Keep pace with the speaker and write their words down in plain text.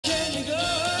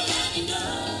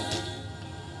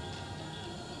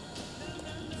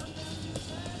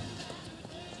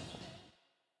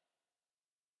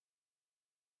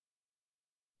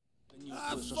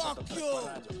Ah, fuck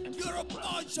you! You're a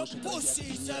bunch of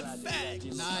pussies and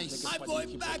fags! Nice. I'm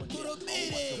going back to the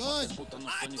meeting! Good.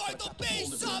 I'm going to be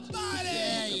somebody!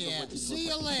 Yeah. See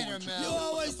you later, You Mel.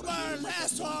 always were an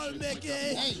asshole, Mickey!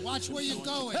 Hey, watch where you're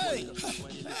going. Hey!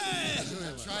 Hey!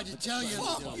 I tried to tell you.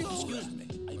 Fuck you! Excuse me.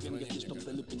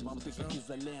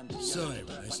 Sorry,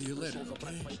 but I see you later,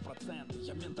 okay?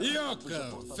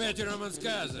 Yoko, Fatty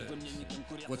Romanskaza.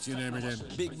 What's your name again?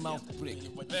 Big mouth prick.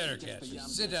 Bearcat.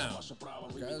 Sit down.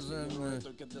 Cousin,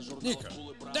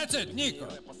 Nico. That's it, Nico.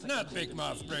 Not Big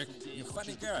Mouth Prick. You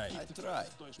funny guy. I try.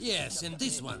 Yes, and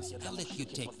these ones, I'll let you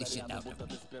take the shit out of them.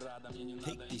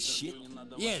 Take this shit?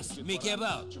 Yes, make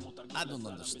about. I don't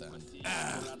understand.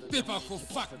 Ah, people who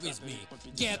fuck with me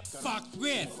get fucked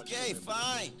with. Okay,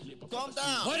 fine. Calm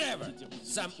down. Whatever.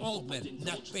 Some old man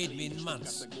not paid me in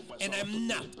months, and I'm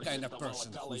not kind of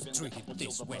person who's treated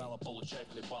this way.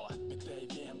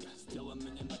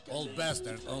 Old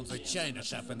bastard owns a china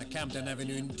shop in the Camden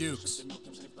Avenue in Dukes.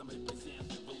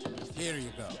 Here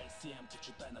you go.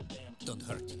 Don't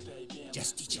hurt him.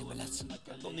 Just teach him a lesson.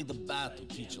 I don't need a bat to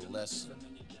teach a lesson.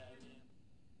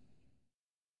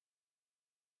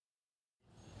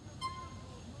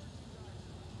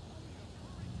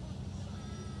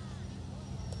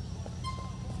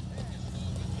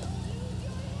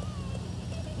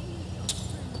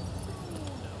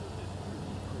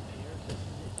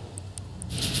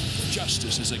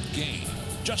 Justice is a game,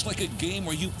 just like a game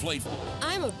where you play.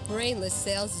 I'm a brainless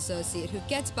sales associate who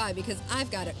gets by because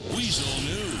I've got a Weasel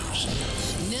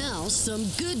News. Now, some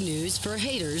good news for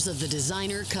haters of the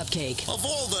designer cupcake. Of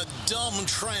all the dumb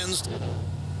trends.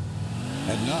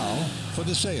 And now, for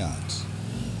the seance.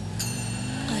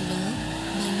 Hello,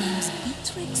 my name's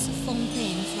Beatrix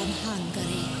Fontaine from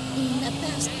Hungary. In a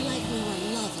past life we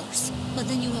were lovers, but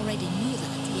then you already knew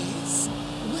that, yes?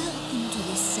 Welcome to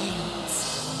the seance.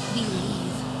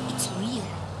 Believe, it's real.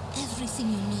 Everything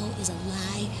you know is a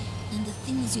lie, and the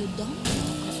things you don't know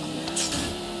are true.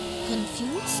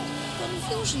 Confused?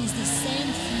 Confusion is the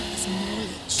same thing as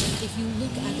knowledge, if you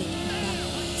look at it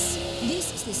backwards.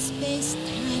 This is the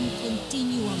space-time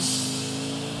continuum.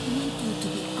 I want you to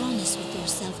be honest with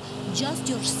yourself, just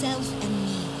yourself and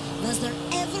me. Was there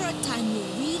ever a time you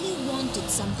really wanted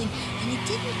something and it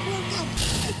didn't work out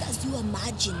quite as you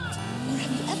imagined? Or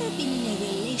have you ever been in a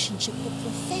relationship or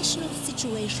professional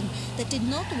situation that did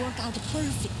not work out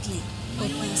perfectly? Or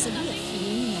possibly a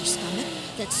feeling in your stomach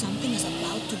that something is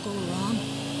about to go wrong,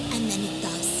 and then it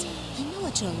does. I know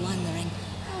what you're wondering.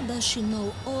 How does she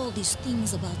know all these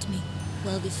things about me?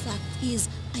 Well, the fact is,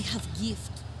 I have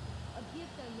gift. A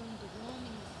gift I learned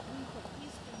roaming the streets of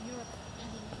Eastern Europe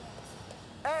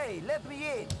and in Hey, let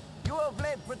me in! You owe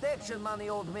Vlad protection money,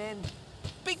 old man.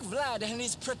 Big Vlad and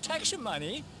his protection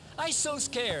money? I so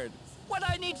scared. What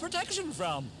I need protection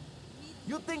from?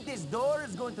 You think this door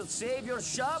is going to save your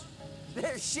shop?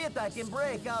 There's shit I can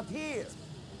break out here.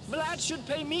 Vlad should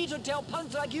pay me to tell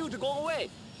punks like you to go away.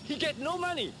 He get no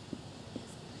money.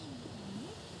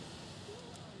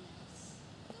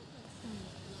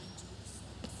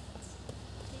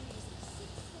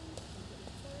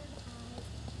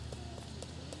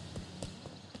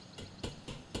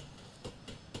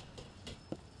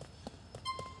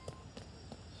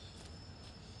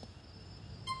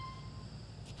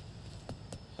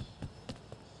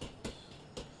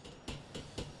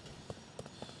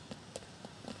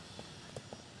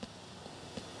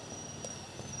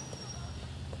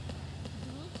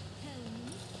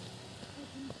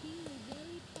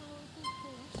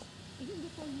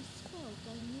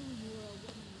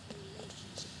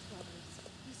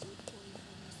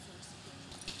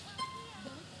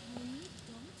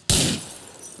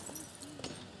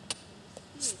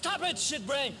 Stop it,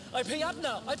 shitbrain! I pay up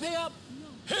now! I pay up!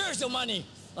 Here's your money!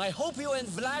 I hope you and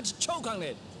Vlad choke on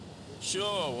it!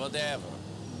 Sure, whatever.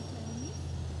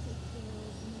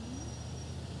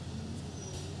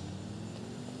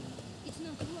 It's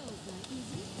not Rosa,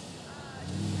 is it?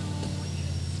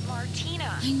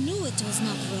 Martina. I knew it was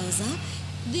not Rosa.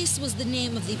 This was the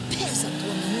name of the peasant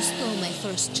woman who stole my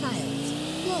first child.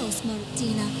 Close,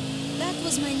 Martina. That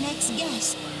was my next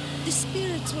guess. The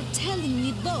spirits were telling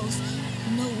me both.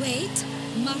 No, wait.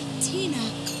 Martina.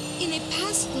 In a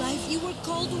past life, you were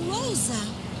called Rosa.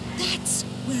 That's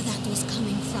where that was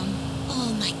coming from.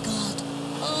 Oh, my God.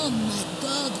 Oh, my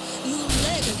God. You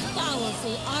led a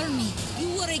powerful army. You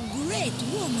were a great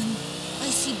woman. I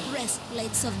see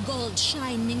breastplates of gold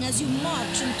shining as you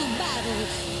march into battle.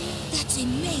 That's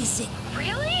amazing.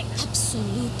 Really?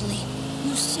 Absolutely.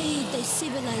 You saved a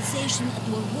civilization that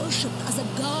were worshipped as a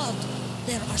god.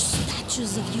 There are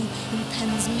statues of you in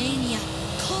Tasmania,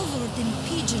 covered in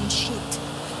pigeon shit.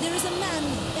 There is a man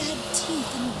with bad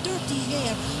teeth and dirty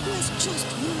hair who has just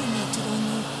urinated on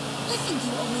you. I think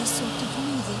you always sort of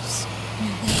knew this.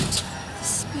 Now wait, the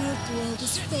spirit world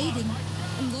is fading.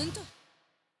 I'm going to...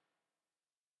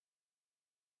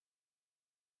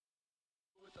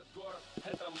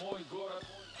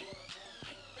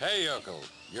 Hey, Uncle.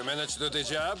 You managed to do the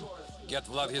job? Get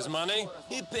Vlad his money?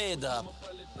 He paid up.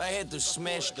 I had to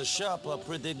smash the shop up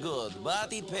pretty good,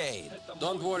 but he paid.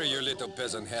 Don't worry your little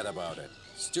peasant head about it.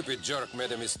 Stupid jerk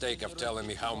made a mistake of telling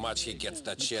me how much he gets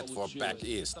that shit for back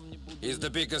east. He's the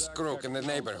biggest crook in the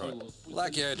neighborhood.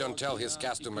 Lucky I don't tell his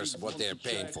customers what they're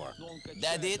paying for.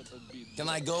 That it? Can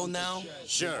I go now?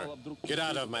 Sure. Get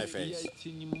out of my face.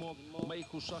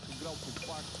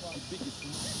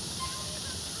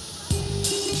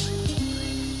 Thank you.